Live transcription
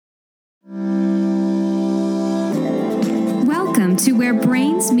Welcome to Where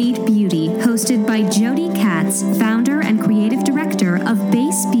Brains Meet Beauty, hosted by Jody Katz, founder and creative director of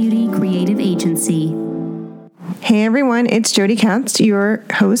Base Beauty Creative Agency. Hey everyone, it's Jody Katz, your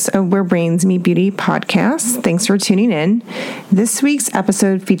host of Where Brains Meet Beauty podcast. Thanks for tuning in. This week's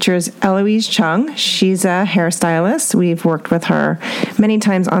episode features Eloise Chung. She's a hairstylist. We've worked with her many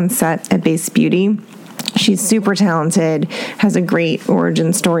times on set at Base Beauty. She's super talented, has a great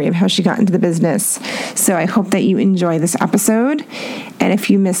origin story of how she got into the business. So I hope that you enjoy this episode. And if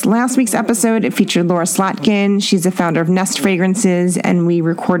you missed last week's episode, it featured Laura Slotkin. She's the founder of Nest Fragrances, and we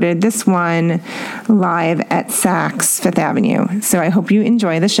recorded this one live at Saks Fifth Avenue. So I hope you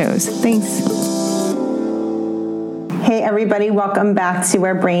enjoy the shows. Thanks. Hey everybody, welcome back to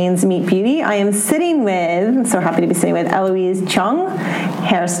Where Brains Meet Beauty. I am so happy to be sitting with Eloise Chung,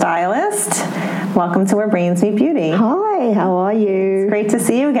 hairstylist. Welcome to Where Brains Meet Beauty. Hi, how are you? It's great to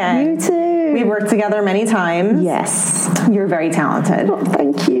see you again. You too. We've worked together many times. Yes. You're very talented. Oh,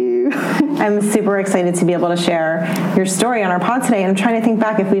 thank you. I'm super excited to be able to share your story on our pod today. I'm trying to think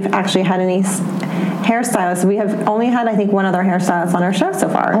back if we've actually had any hairstylists. We have only had, I think, one other hairstylist on our show so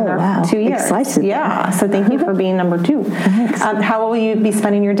far in our 2 years. Excited. Yeah, so thank you for being number 2. Thanks. How will you be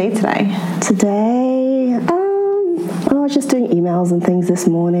spending your day today? Today, I was just doing emails and things this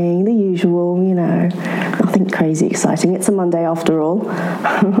morning, the usual, nothing crazy exciting. It's a Monday after all.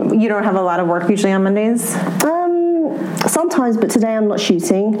 You don't have a lot of work usually on Mondays? Sometimes, but today I'm not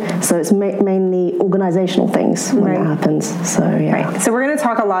shooting, so it's mainly organizational things when that happens. So yeah. Right. So we're going to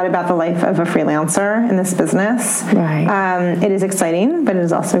talk a lot about the life of a freelancer in this business. Right. It is exciting, but it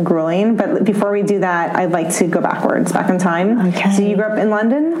is also grueling. But before we do that, I'd like to go back in time. Okay. So you grew up in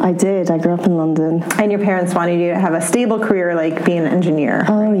London? I did. I grew up in London. And your parents wanted you to have a stable career, like being an engineer.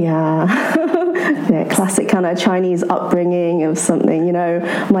 Oh yeah. Yeah, classic kind of Chinese upbringing of something.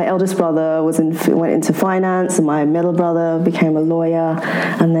 My eldest brother went into finance, and my middle brother became a lawyer.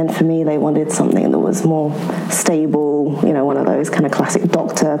 And then for me, they wanted something that was more stable, one of those kind of classic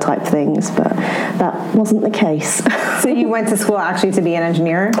doctor type things. But that wasn't the case. So you went to school actually to be an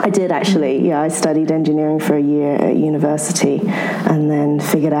engineer? I did actually. Yeah, I studied engineering for a year at university, and then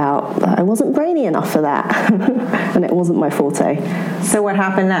figured out that I wasn't brainy enough for that, and it wasn't my forte. So what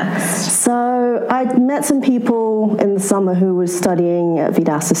happened next? So I'd met some people in the summer who were studying at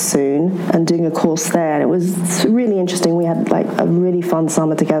Vidal Sassoon and doing a course there, and it was really interesting. We had like a really fun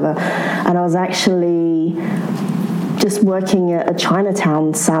summer together, and I was actually just working at a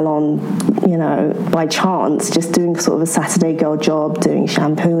Chinatown salon, by chance, just doing sort of a Saturday girl job, doing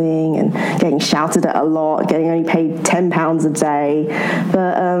shampooing and getting shouted at a lot, getting only paid £10 a day.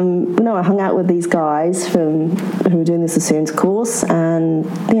 But I hung out with these guys who were doing the Sassoon's course, and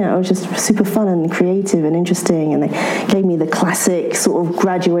it was just super fun and creative and interesting. And they gave me the classic sort of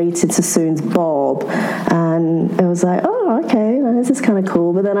graduated Sassoon's bob, and it was like, oh, okay, this is kind of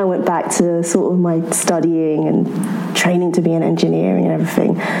cool. But then I went back to sort of my studying and training to be an engineer and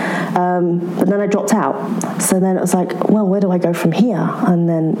everything. But then I dropped out. So then it was like, well, where do I go from here? And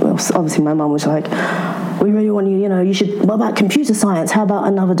then obviously my mum was like, we really want you, you should, what about computer science? How about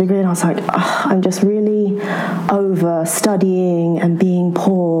another degree? And I was like, I'm just really over studying and being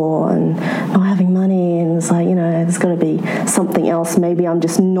poor and not having money. And it's like, there's got to be something else. Maybe I'm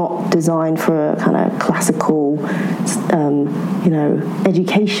just not designed for a kind of classical,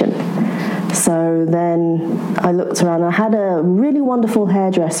 education. So then I looked around. I had a really wonderful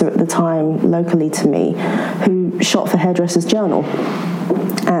hairdresser at the time, locally to me, who shot for Hairdresser's Journal.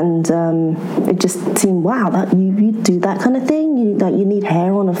 And it just seemed, wow, that you do that kind of thing? You need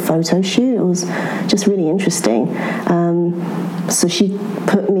hair on a photo shoot? It was just really interesting. So she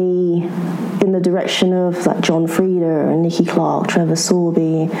put me in the direction of like John Frieda and Nikki Clark, Trevor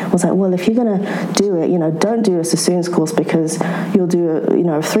Sorby. I was like, well, if you're going to do it, don't do a Sassoon's course, because you'll do a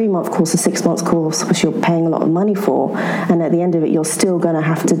 3-month course, a 6-month course, which you're paying a lot of money for. And at the end of it, you're still going to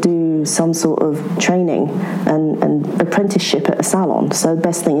have to do some sort of training and apprenticeship at a salon. So the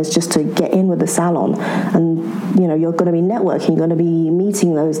best thing is just to get in with the salon, and you're going to be networking, you're going to be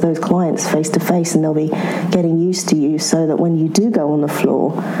meeting those clients face to face, and they'll be getting used to you, so that when you do go on the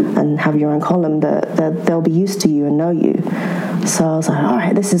floor and have your own column, that they'll be used to you and know you. So I was like, all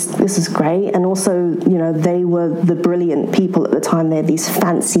right, this is great. And also, they were the brilliant people at the time. They had these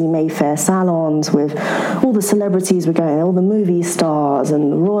fancy Mayfair salons with all the celebrities were going, all the movie stars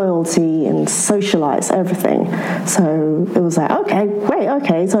and royalty and socialites, everything. So it was like, okay, great,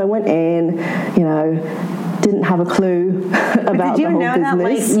 okay. So I went in, didn't have a clue about the whole business. Did you know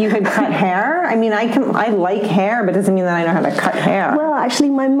that, you could cut hair? I mean, I like hair, but it doesn't mean that I know how to cut hair. Well, actually,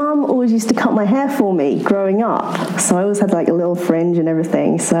 my mum always used to cut my hair for me growing up. So I always had like a little fringe and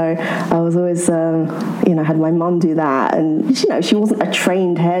everything. So I was always, had my mum do that. And, she wasn't a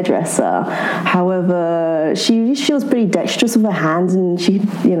trained hairdresser. However, she was pretty dexterous with her hands, and she'd,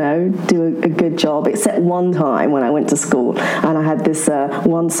 do a good job. Except one time when I went to school and I had this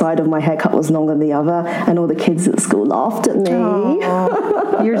one side of my haircut was longer than the other, and all the kids at school laughed at me.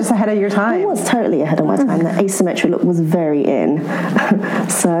 You're just ahead of your time. I was totally ahead of my time. The asymmetric look was very in.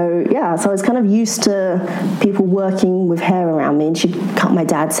 So I was kind of used to people working with hair around me, and she'd cut my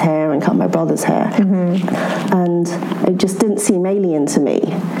dad's hair and cut my brother's hair. And it just didn't seem alien to me.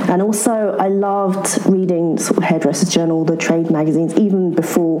 And also I loved reading sort of Hairdresser's Journal, the trade magazines, even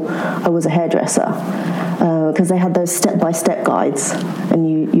before I was a hairdresser, because they had those step-by-step guides,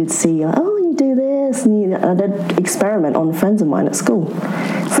 and you'd see, you do this, and I'd experiment on friends of mine at school.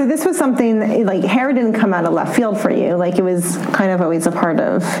 So this was something, like, hair didn't come out of left field for you. Like, it was kind of always a part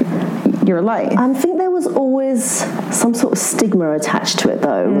of your life. I think there was always some sort of stigma attached to it,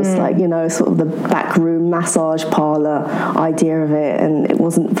 though. It was like, sort of the backroom massage parlor idea of it, and it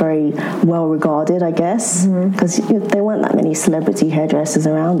wasn't very well regarded, I guess, because there weren't that many celebrity hairdressers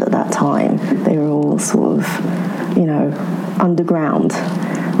around at that time. They were all sort of, underground.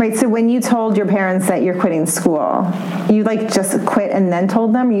 Right, so when you told your parents that you're quitting school, you just quit and then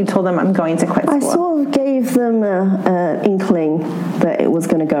told them, or you told them I'm going to quit school? I sort of gave them an inkling that it was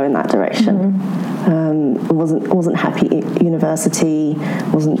going to go in that direction. Wasn't happy at university,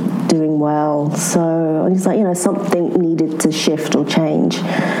 wasn't doing well, so I was like, something needed to shift or change.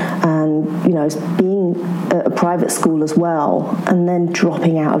 And, being at a private school as well, and then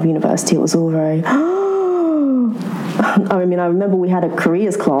dropping out of university, it was all very... I remember we had a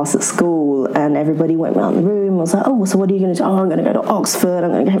careers class at school, and everybody went around the room and was like, so what are you going to do? I'm going to go to Oxford,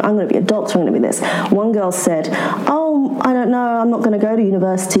 I'm going to be a doctor, I'm going to be this. One girl said, I don't know, I'm not going to go to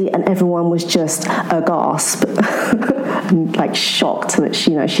university, and everyone was just aghast, and, shocked that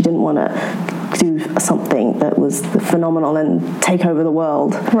she didn't want to do something that was phenomenal and take over the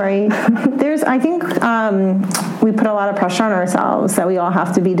world. Right. I think we put a lot of pressure on ourselves that we all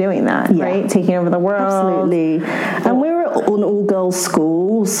have to be doing that, right? Taking over the world. Absolutely. And we were an all-girls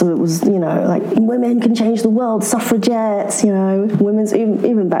school, so it was, women can change the world, suffragettes, women's,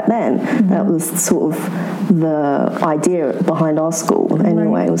 even back then, that was sort of the idea behind our school.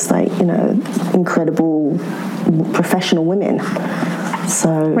 Anyway, it was incredible professional women.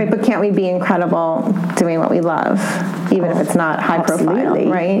 So right, but can't we be incredible doing what we love, even if it's not high profile,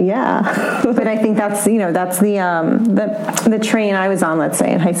 right? Yeah. But I think that's that's the train I was on, let's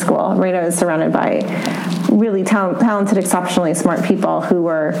say, in high school, right? I was surrounded by really talented, exceptionally smart people who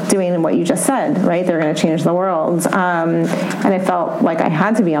were doing what you just said, right? They're going to change the world. And I felt like I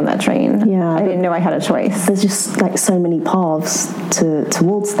had to be on that train. Yeah. I didn't know I had a choice. There's just so many paths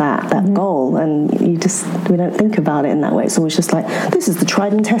towards that goal, and we don't think about it in that way. It's always just this is the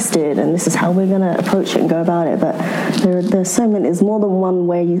tried and tested, and this is how we're going to approach it and go about it. But there's so many, there's more than one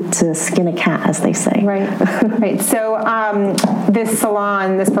way to skin a cat, as they say. Right. Right. So this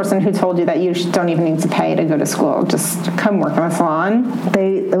salon, this person who told you that you don't even need to pay to go to school, just come work in a salon.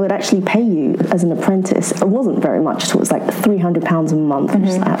 They would actually pay you as an apprentice. It wasn't very much. It was £300 a month, which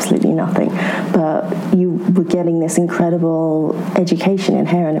is absolutely nothing. But you were getting this incredible education in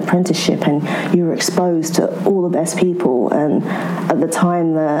hair and apprenticeship, and you were exposed to all the best people. And at the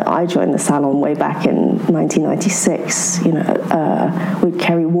time that I joined the salon, way back in 1996, with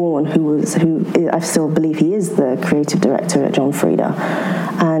Kerry Warren, who I still believe he is the creative director at John Frieda,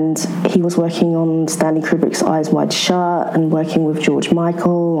 and he was working on Stanley Kubrick's Eyes Wide Shut and working with George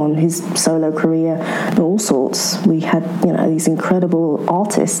Michael on his solo career and all sorts. We had these incredible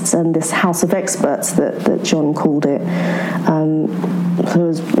artists and this house of experts that John called it. So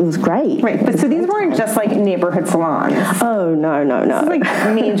it was great. Right, but so these weren't just neighborhood salons. Oh, no. This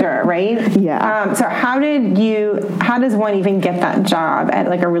is major, right? Yeah. So how does one even get that job at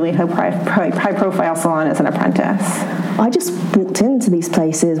a really high profile salon as an apprentice? I just walked into these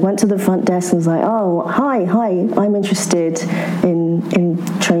places, went to the front desk and was like, hi, I'm interested in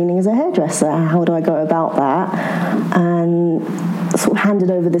training as a hairdresser. How do I go about that? And sort of handed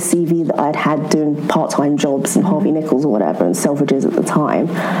over the CV that I'd had doing part-time jobs in Harvey Nichols or whatever, and Selfridges at the time.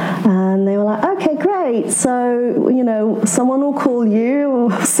 And they were like, okay, great. So, someone will call you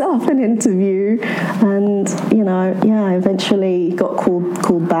or set up an interview. And, I eventually got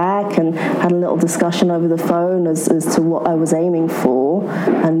called back and had a little discussion over the phone as to what I was aiming for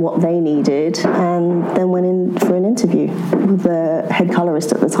and what they needed. And then went in for an interview with the head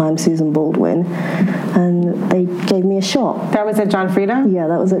colorist at the time, Susan Baldwin. and they gave me a shot. That was at John Frieda? Yeah,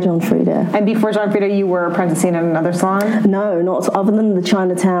 that was at John Frieda. And before John Frieda, you were apprenticing at another salon? No, not other than the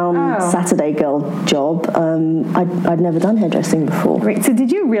Chinatown Saturday girl job. I'd never done hairdressing before. Right. So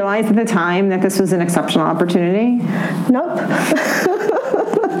did you realize at the time that this was an exceptional opportunity? Nope.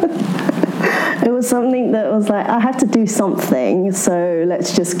 It was something that was like, I have to do something, so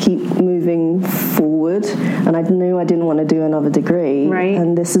let's just keep moving forward. And I knew I didn't want to do another degree. Right.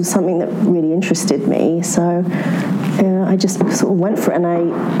 And this was something that really interested me. So I just sort of went for it. And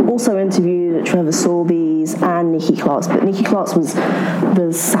I also interviewed at Trevor Sorby's and Nikki Clark's, but Nikki Clark's was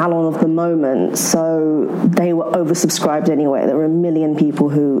the salon of the moment, so they were oversubscribed anyway. There were 1 million people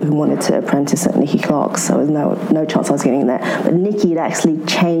who wanted to apprentice at Nikki Clark's, so there was no chance I was getting in there. But Nikki had actually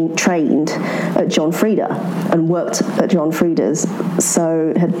trained at John Frieda and worked at John Frieda's,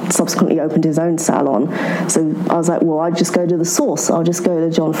 so had subsequently opened his own salon. So I was like, well, I'd just go to the source. I'll just go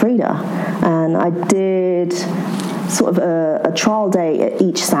to John Frieda. And I did sort of a trial day at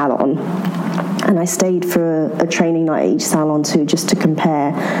each salon, and I stayed for a training night at each salon too, just to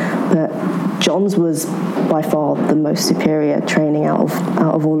compare. But John's was by far the most superior training out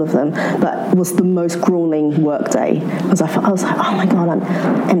of all of them, but was the most grueling work day. Because I was like, oh my God, I'm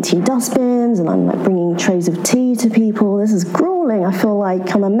emptying dustbins and I'm like bringing trays of tea to people. This is grueling. I feel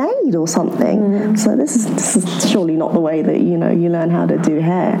like I'm a maid or something. Mm-hmm. So this is surely not the way that you learn how to do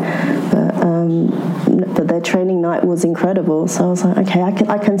hair. But their training night was incredible. So I was like, okay,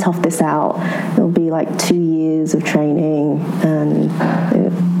 I can tough this out. It'll be like 2 years of training, and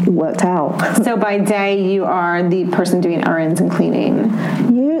it worked out. So by day, you are the person doing errands and cleaning.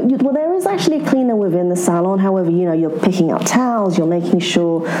 Well, there is actually a cleaner within the salon. However, you're picking up towels, you're making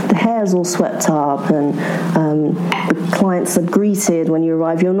sure the hair's all swept up, and the clients are greeted when you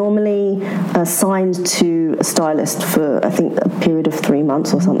arrive. You're normally assigned to a stylist for, I think, a period of 3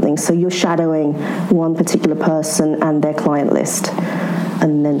 months or something. So you're shadowing one particular person and their client list,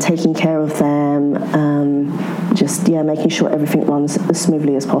 and then taking care of them, making sure everything runs as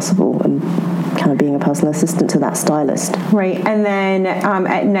smoothly as possible, and kind of being a personal assistant to that stylist. Right. And then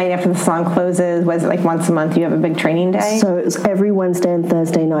at night after the salon closes, was it like once a month you have a big training day? So it was every Wednesday and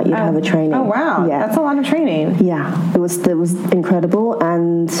Thursday night you'd have a training. Oh, wow. Yeah. That's a lot of training. Yeah. It was incredible,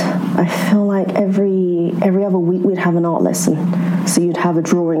 and I feel like every other week we'd have an art lesson. So you'd have a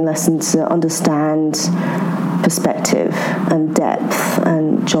drawing lesson to understand perspective and depth,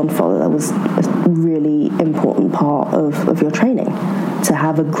 and John Fowler, that was a really important part of your training, to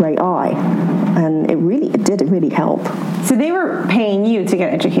have a great eye, and it did really help. So they were paying you to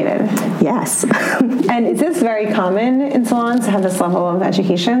get educated? Yes. And is this very common in salons to have this level of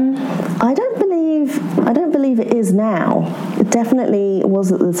education? I don't believe it is now. It definitely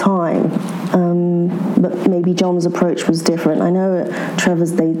was at the time, but maybe John's approach was different. I know at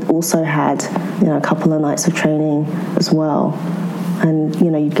Trevor's they also had a couple of nights of training as well, and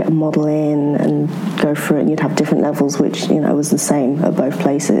you'd get a model in and go through it, and you'd have different levels, which was the same at both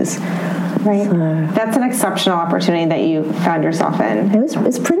places. Right. So that's an exceptional opportunity that you found yourself in.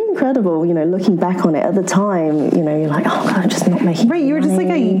 It's pretty incredible, looking back on it. At the time, you're like, oh God, I'm just not making right, you were money. Just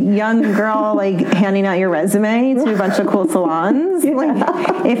like a young girl, like handing out your resume to a bunch of cool salons. Yeah.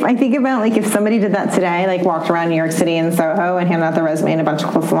 Like, if I think about if somebody did that today, like walked around New York City and Soho and handed out their resume in a bunch of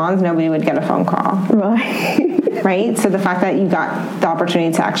cool salons, nobody would get a phone call. Right. Right? So the fact that you got the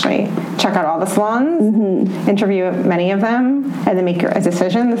opportunity to actually check out all the salons, mm-hmm. interview many of them, and then make your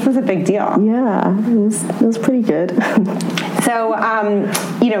decision, this was a big deal. Yeah, it was pretty good. So,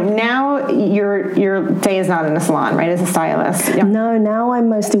 now your day is not in a salon, right, as a stylist? Yeah. No, now I'm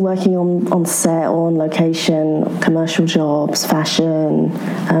mostly working on set or on location, commercial jobs, fashion,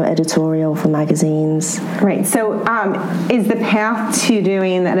 editorial for magazines. Right. So is the path to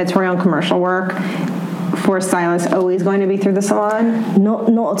doing the editorial and commercial work for a stylist always going to be through the salon? Not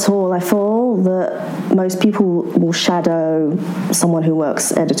at all. I feel that most people will shadow someone who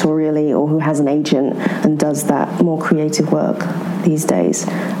works editorially or who has an agent and does that more creative work these days.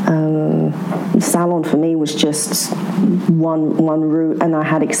 The salon for me was just one route, and I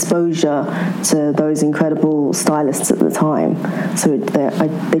had exposure to those incredible stylists at the time, so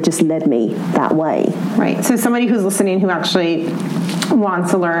they just led me that way. Right. So somebody who's listening who actually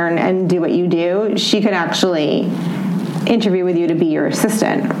wants to learn and do what you do, she could actually interview with you to be your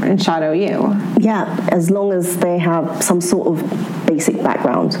assistant and shadow you. Yeah, as long as they have some sort of basic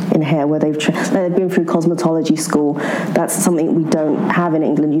background in hair, where they've been through cosmetology school. That's something we don't have in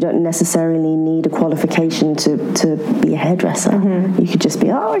England. You don't necessarily need a qualification to be a hairdresser. Mm-hmm. You could just be,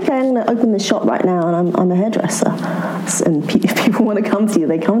 okay, I'm going to open this shop right now, and I'm a hairdresser. And if people want to come to you,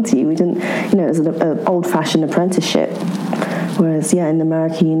 they come to you. We didn't, it was an old-fashioned apprenticeship. Whereas, in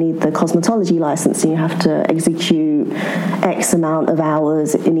America, you need the cosmetology license, and you have to execute X amount of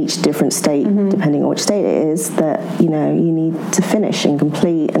hours in each different state, depending on which state it is, that, you need to finish and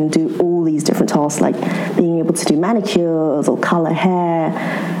complete and do all these different tasks, like being able to do manicures or color hair,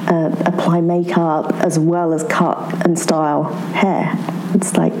 apply makeup, as well as cut and style hair.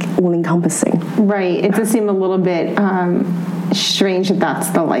 It's like all-encompassing. Right. It does seem a little bit strange that that's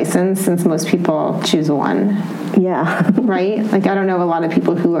the license, since most people choose one. Yeah. Right? Like, I don't know a lot of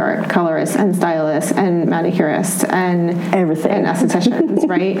people who are colorists and stylists and manicurists and everything. And estheticians,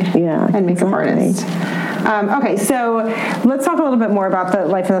 right? Yeah. And makeup artists. Okay, so let's talk a little bit more about the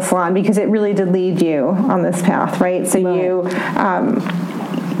life in the salon, because it really did lead you on this path, right? So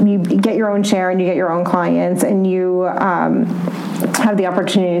you get your own chair and you get your own clients, and you have the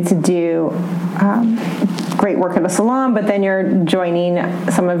opportunity to do great work at a salon, but then you're joining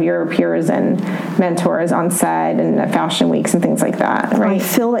some of your peers and mentors on set and at fashion weeks and things like that, right? I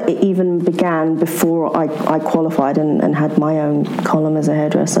feel that it even began before I qualified and had my own column as a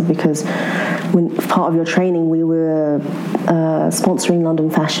hairdresser, because when part of your training, we were sponsoring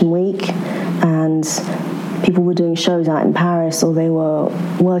London Fashion Week, and people were doing shows out in Paris, or they were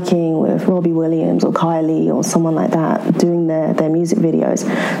working with Robbie Williams or Kylie or someone like that, doing their music videos.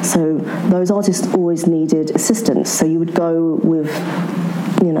 So those artists always needed assistance. So you would go with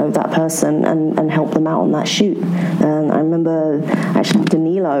that person and help them out on that shoot. And I remember actually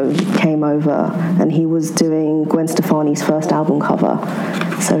Danilo came over, and he was doing Gwen Stefani's first album cover.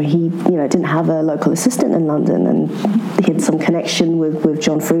 So he, didn't have a local assistant in London, and he had some connection with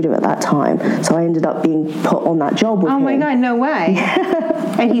John Fruder at that time. So I ended up being put on that job with him. Oh my God, no way.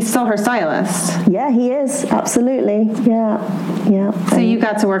 And he's still her stylist. Yeah, he is. Absolutely. Yeah. So you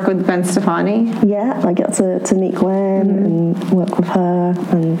got to work with Gwen Stefani? Yeah, I got to meet Gwen and work with her,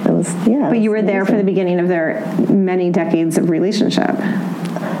 and it was, But you were there for the beginning of their many decades of relationship.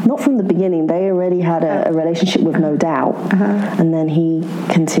 Not from the beginning. They already had a relationship with No Doubt. And then he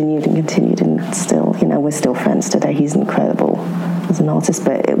continued, and still, we're still friends today. He's incredible as an artist,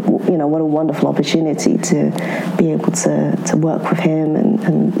 but what a wonderful opportunity to be able to work with him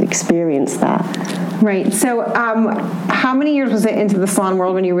and experience that. Right. So how many years was it into the salon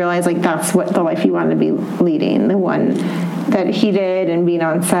world when you realized, like, that's what the life you wanted to be leading, the one that he did, and being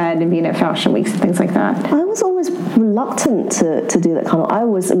on set and being at fashion weeks and things like that? I was always reluctant to do that kind of. I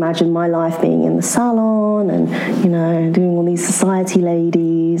always imagined my life being in the salon and doing all these society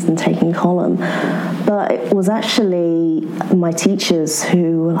ladies and taking column. But it was actually my teachers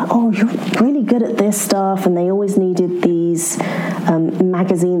who were like, "Oh, you're really good at this stuff," and they always needed these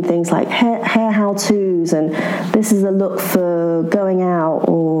magazine things like hair how-tos, and this is a look for going out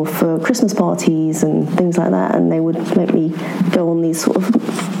or for Christmas parties and things like that. And they would make me go on these sort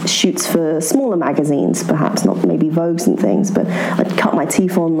of shoots for smaller magazines, perhaps not maybe Vogues and things, but I'd cut my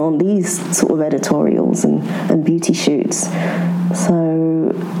teeth on these sort of editorials and beauty shoots.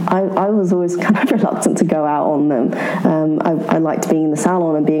 So I was always kind of reluctant to go out on them. I liked being in the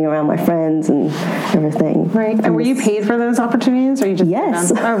salon and being around my friends and everything. Right. And were you paid for those opportunities, or you just...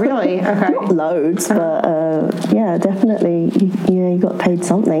 Yes. Oh, really? Okay. Not loads, but definitely. You got paid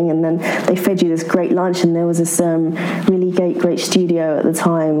something, and then they fed you this great lunch. And there was this really great studio at the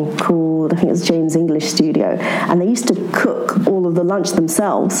time called, I think it was James English Studio, and they used to cook all of the lunch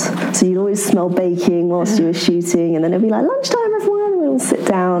themselves. So you'd always smell baking whilst you were shooting, and then it'd be like, lunchtime, everyone. We'll sit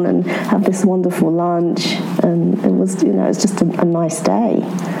down and have this wonderful lunch, and it was, it's just a nice day.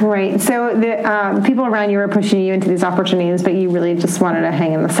 Right. So the people around you were pushing you into these opportunities, but you really just wanted to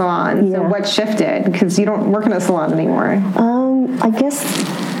hang in the salon. Yeah. So what shifted? Because you don't work in a salon anymore. I guess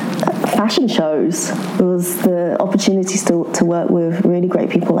fashion shows. It was the opportunity to work with really great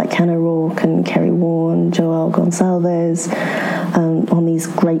people like Ken O'Rourke and Kerry Warren, Joel Gonsalves on these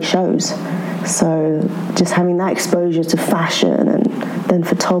great shows. So just having that exposure to fashion and then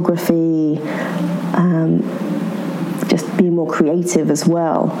photography, just being more creative as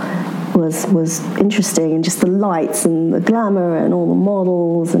well was interesting, and just the lights and the glamour and all the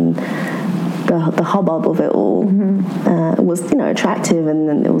models and the hubbub of it all was attractive. And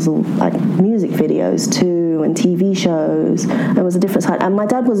then there was all like music videos too and TV shows. It was a different side, and my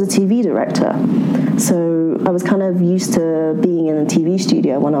dad was a TV director, so I was kind of used to being in a TV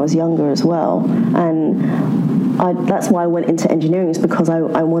studio when I was younger as well. And that's why I went into engineering, is because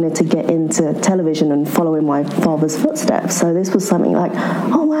I wanted to get into television and follow in my father's footsteps. So this was something like,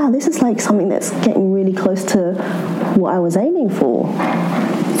 oh wow, this is like something that's getting really close to what I was aiming for.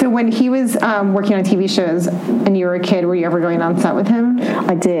 So when he was working on TV shows and you were a kid, were you ever going on set with him?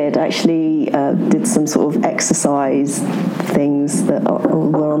 I did, actually did some sort of exercise thing things that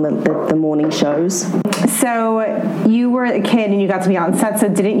were on the morning shows. So you were a kid and you got to be on set. So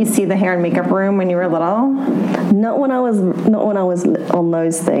didn't you see the hair and makeup room when you were little? Not when I was on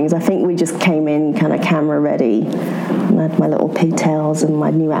those things. I think we just came in kind of camera ready. And I had my little pigtails and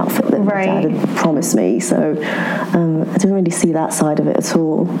my new outfit that my dad had promised me. So I didn't really see that side of it at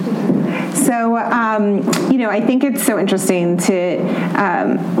all. So, I think it's so interesting to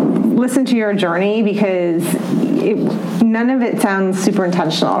listen to your journey because none of it sounds super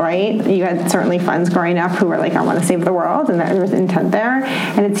intentional, right? You had certainly friends growing up who were like, I want to save the world, and there was intent there.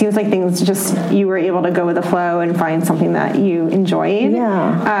 And it seems like things you were able to go with the flow and find something that you enjoyed.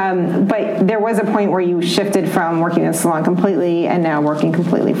 Yeah. But there was a point where you shifted from working in a salon completely and now working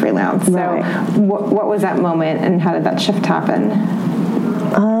completely freelance. Right. So what was that moment and how did that shift happen?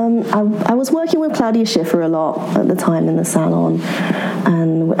 I was working with Claudia Schiffer a lot at the time in the salon,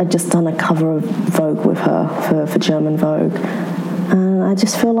 and I'd just done a cover of Vogue with her for German Vogue. And I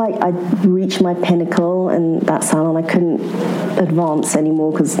just feel like I'd reached my pinnacle in that salon. I couldn't advance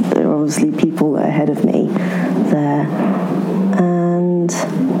anymore because there were obviously people ahead of me there. And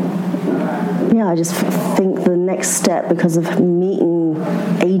yeah, I just think the next step, because of meeting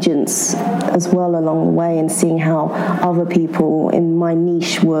agents as well along the way and seeing how other people in my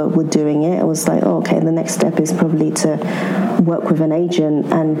niche were doing it, it was like, oh, okay, the next step is probably to work with an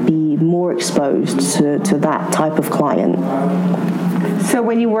agent and be more exposed to that type of client. So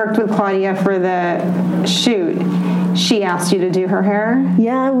when you worked with Claudia for the shoot, she asked you to do her hair?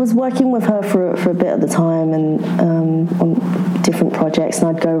 Yeah, I was working with her for a bit at the time and on different projects, and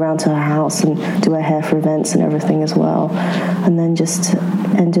I'd go around to her house and do her hair for events and everything as well. And then just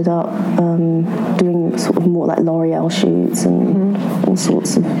ended up doing sort of more like L'Oreal shoots and all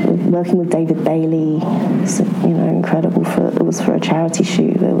sorts of working with David Bailey. So, incredible. It was for a charity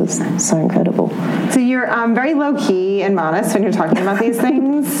shoot. It was so incredible. So you're very low key and modest when you're talking about these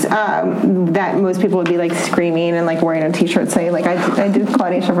things. That most people would be like screaming and like wearing a T-shirt saying like I did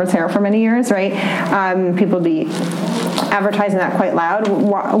Claudia Schiffer's hair for many years, right? People would be advertising that quite loud.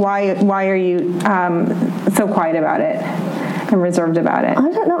 Why are you so quiet about it and reserved about it?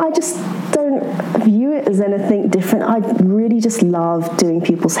 I don't know. I just don't view it as anything different. I really just love doing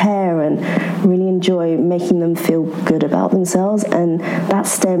people's hair and really enjoy making them feel good about themselves, and that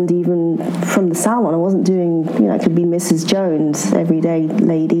stemmed even from the salon. I wasn't doing, it could be Mrs. Jones, everyday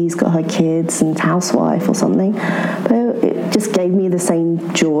lady's got her kids and housewife or something, but it just gave me the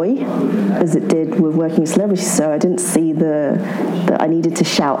same joy as it did with working with celebrities, so I didn't see that I needed to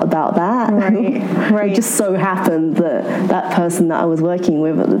shout about that. Right. It just so happened that person that I was working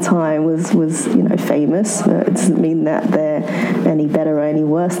with at the time was famous. It doesn't mean that they're any better or any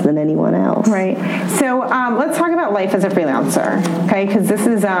worse than anyone else. Right. So let's talk about life as a freelancer, okay? Because this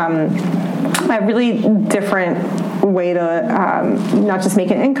is a really different way to not just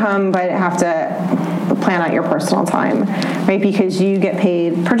make an income, but have to plan out your personal time, right? Because you get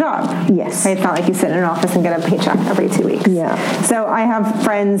paid per job. Yes. Right? It's not like you sit in an office and get a paycheck every 2 weeks. Yeah. So I have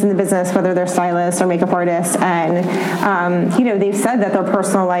friends in the business, whether they're stylists or makeup artists, and they've said that their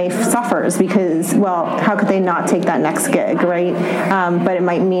personal life suffers because, well, how could they not take that next gig, right? But it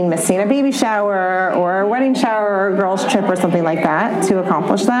might mean missing a baby shower or a wedding shower or a girls' trip or something like that to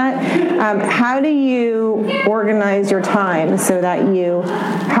accomplish that. How do you organize your time so that you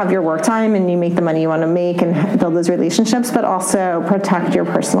have your work time and you make the money you want to make and build those relationships, but also protect your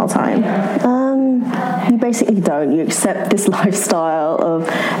personal time? You basically don't. You accept this lifestyle of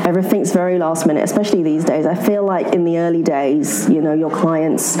everything's very last minute, especially these days. I feel like in the early days, your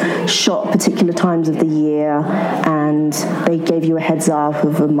clients shot particular times of the year and they gave you a heads up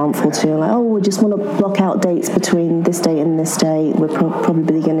of a month or two, like, oh, we just want to block out dates between this date and this date. We're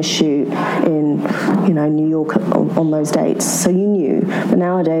probably going to shoot in, New York on those dates. So you knew. But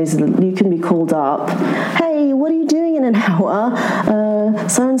nowadays, you can be called up, hey, what are you doing in an hour?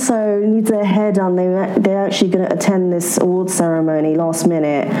 So-and-so needs their hair done. They're actually going to attend this awards ceremony last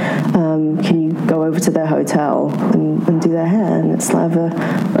minute. Can you go over to their hotel and do their hair? And it's like,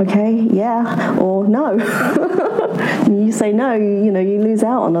 okay, yeah, or no. You say no, you lose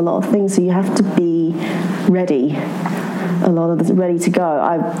out on a lot of things. So you have to be ready. Ready to go.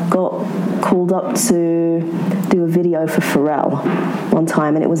 I got called up to do a video for Pharrell one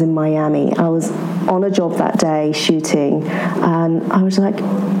time, and it was in Miami. I was on a job that day shooting, and I was like,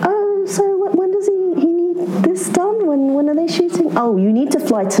 oh, so when does he need this done? When are they shooting? Oh, you need to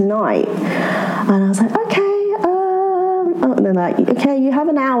fly tonight. And I was like, okay. And they're like, okay, you have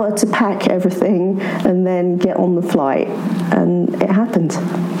an hour to pack everything and then get on the flight. And it happened.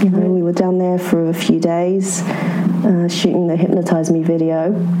 We were down there for a few days shooting the Hypnotize Me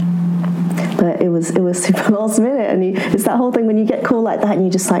video. But it was super last minute, and it's that whole thing when you get called like that and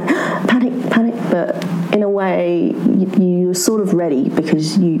you're just like panic. But in a way, you're sort of ready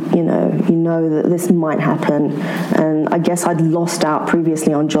because you know that this might happen. And I guess I'd lost out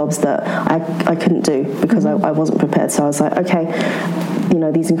previously on jobs that I couldn't do because I wasn't prepared. So I was like, okay,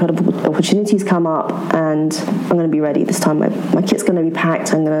 these incredible opportunities come up, and I'm going to be ready this time. My kit's going to be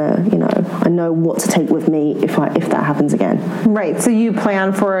packed. I'm going to, I know what to take with me if that happens again. Right. So you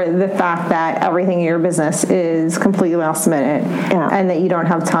plan for the fact that everything in your business is completely last minute, and that you don't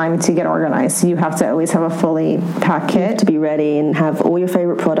have time to get organized. So you have to always have a fully packed kit to be ready and have all your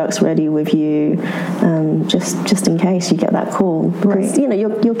favorite products ready with you, just in case you get that call. Because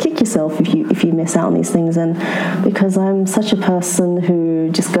you'll kick yourself if you miss out on these things. And because I'm such a person who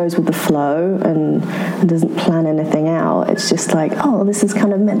just goes with the flow and doesn't plan anything out, it's just like, oh, this is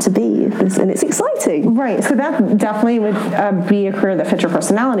kind of meant to be, and it's exciting. Right. So that definitely would be a career that fits your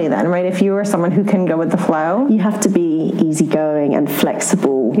personality then, right? If you are someone who can go with the flow. You have to be easygoing and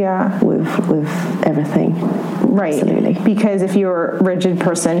flexible with everything. Right. Absolutely. Because if you're a rigid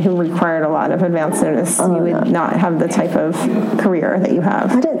person who required a lot of advance notice, you would not have the type of career that you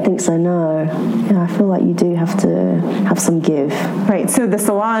have. I don't think so, no. I feel like you do have to have some give. Right. So the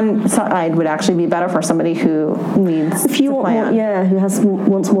salon side would actually be better for somebody who needs if you to plan. Who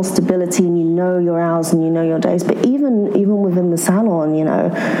wants more stability, and you know your hours and you know your days. But even within the salon,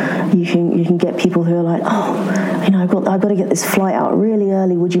 you can get people who are like, I've got to get this flight out really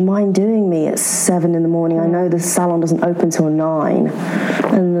early. Would you mind doing me at 7 in the morning? I know the salon doesn't open till 9,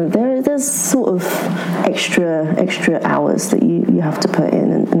 and there's sort of extra hours that you have to put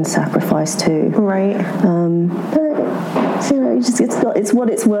in and sacrifice too. Right. It's what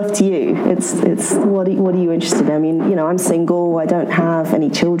it's worth to you. It's what are you interested in? I mean, I'm single. I don't have any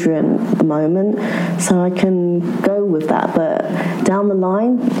children at the moment, so I can go with that. But down the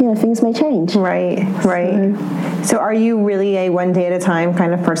line, things may change. Right. So are you really a one day at a time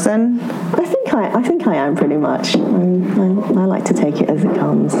kind of person? I think I am pretty much. I like to take it as it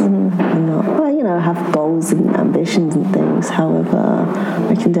comes. I have goals and ambitions and things. However,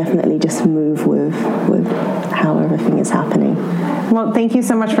 I can definitely just move with how everything is happening. Well, thank you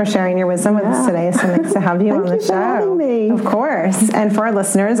so much for sharing your wisdom with us today. It's so nice to have you on the show. Thank you for having me. Of course. And for our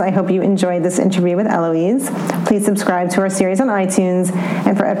listeners, I hope you enjoyed this interview with Eloise. Please subscribe to our series on iTunes.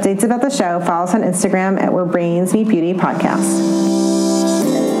 And for updates about the show, follow us on Instagram at Where Brains Meet Beauty Podcast.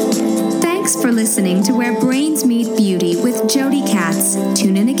 Thanks for listening to Where Brains Meet Beauty with Jody Katz.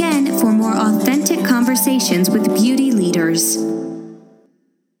 Tune in again for more authentic conversations with